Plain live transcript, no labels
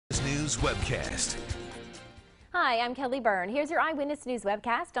News Webcast. Hi, I'm Kelly Byrne. Here's your Eyewitness News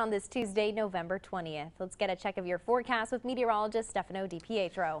Webcast on this Tuesday, November 20th. Let's get a check of your forecast with meteorologist Stefano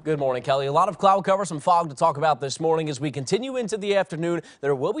DiPietro. Good morning, Kelly. A lot of cloud cover, some fog to talk about this morning as we continue into the afternoon.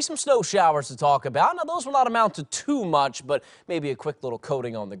 There will be some snow showers to talk about. Now, those will not amount to too much, but maybe a quick little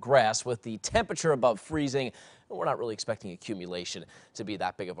coating on the grass. With the temperature above freezing, we're not really expecting accumulation to be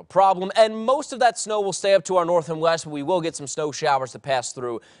that big of a problem. And most of that snow will stay up to our north and west. We will get some snow showers to pass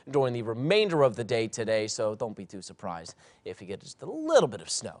through during the remainder of the day today, so don't be too surprised if you get just a little bit of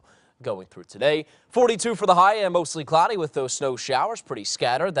snow going through today. 42 for the high and mostly cloudy with those snow showers, pretty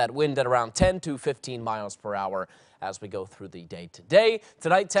scattered. That wind at around 10 to 15 miles per hour as we go through the day today.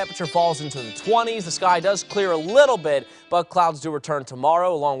 Tonight, temperature falls into the 20s. The sky does clear a little bit, but clouds do return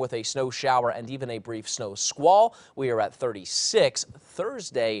tomorrow, along with a snow shower and even a brief snow squall. We are at 36.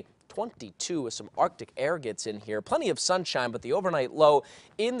 Thursday, 22 as some Arctic air gets in here. Plenty of sunshine, but the overnight low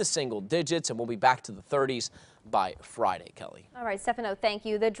in the single digits, and we'll be back to the 30s by Friday, Kelly. All right, Stefano, thank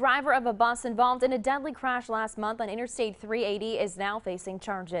you. The driver of a bus involved in a deadly crash last month on Interstate 380 is now facing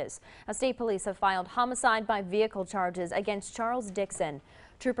charges. Now, state police have filed homicide by vehicle charges against Charles Dixon.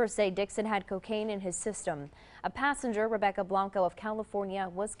 Troopers say Dixon had cocaine in his system. A passenger, Rebecca Blanco of California,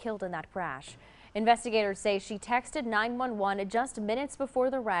 was killed in that crash. Investigators say she texted 911 just minutes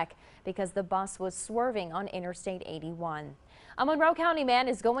before the wreck because the bus was swerving on Interstate 81. A Monroe County man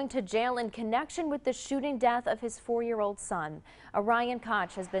is going to jail in connection with the shooting death of his 4-year-old son. Orion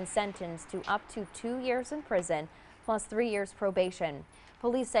Koch has been sentenced to up to 2 years in prison plus 3 years probation.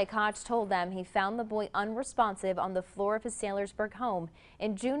 Police say Koch told them he found the boy unresponsive on the floor of his Saylorsburg home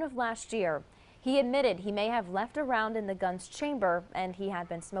in June of last year. He admitted he may have left a round in the gun's chamber and he had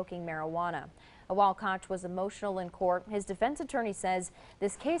been smoking marijuana. While Koch was emotional in court, his defense attorney says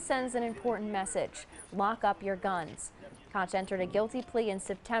this case sends an important message: lock up your guns. Koch entered a guilty plea in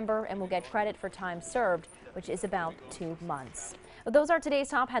September and will get credit for time served, which is about 2 months. Those are today's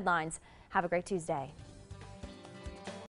top headlines. Have a great Tuesday.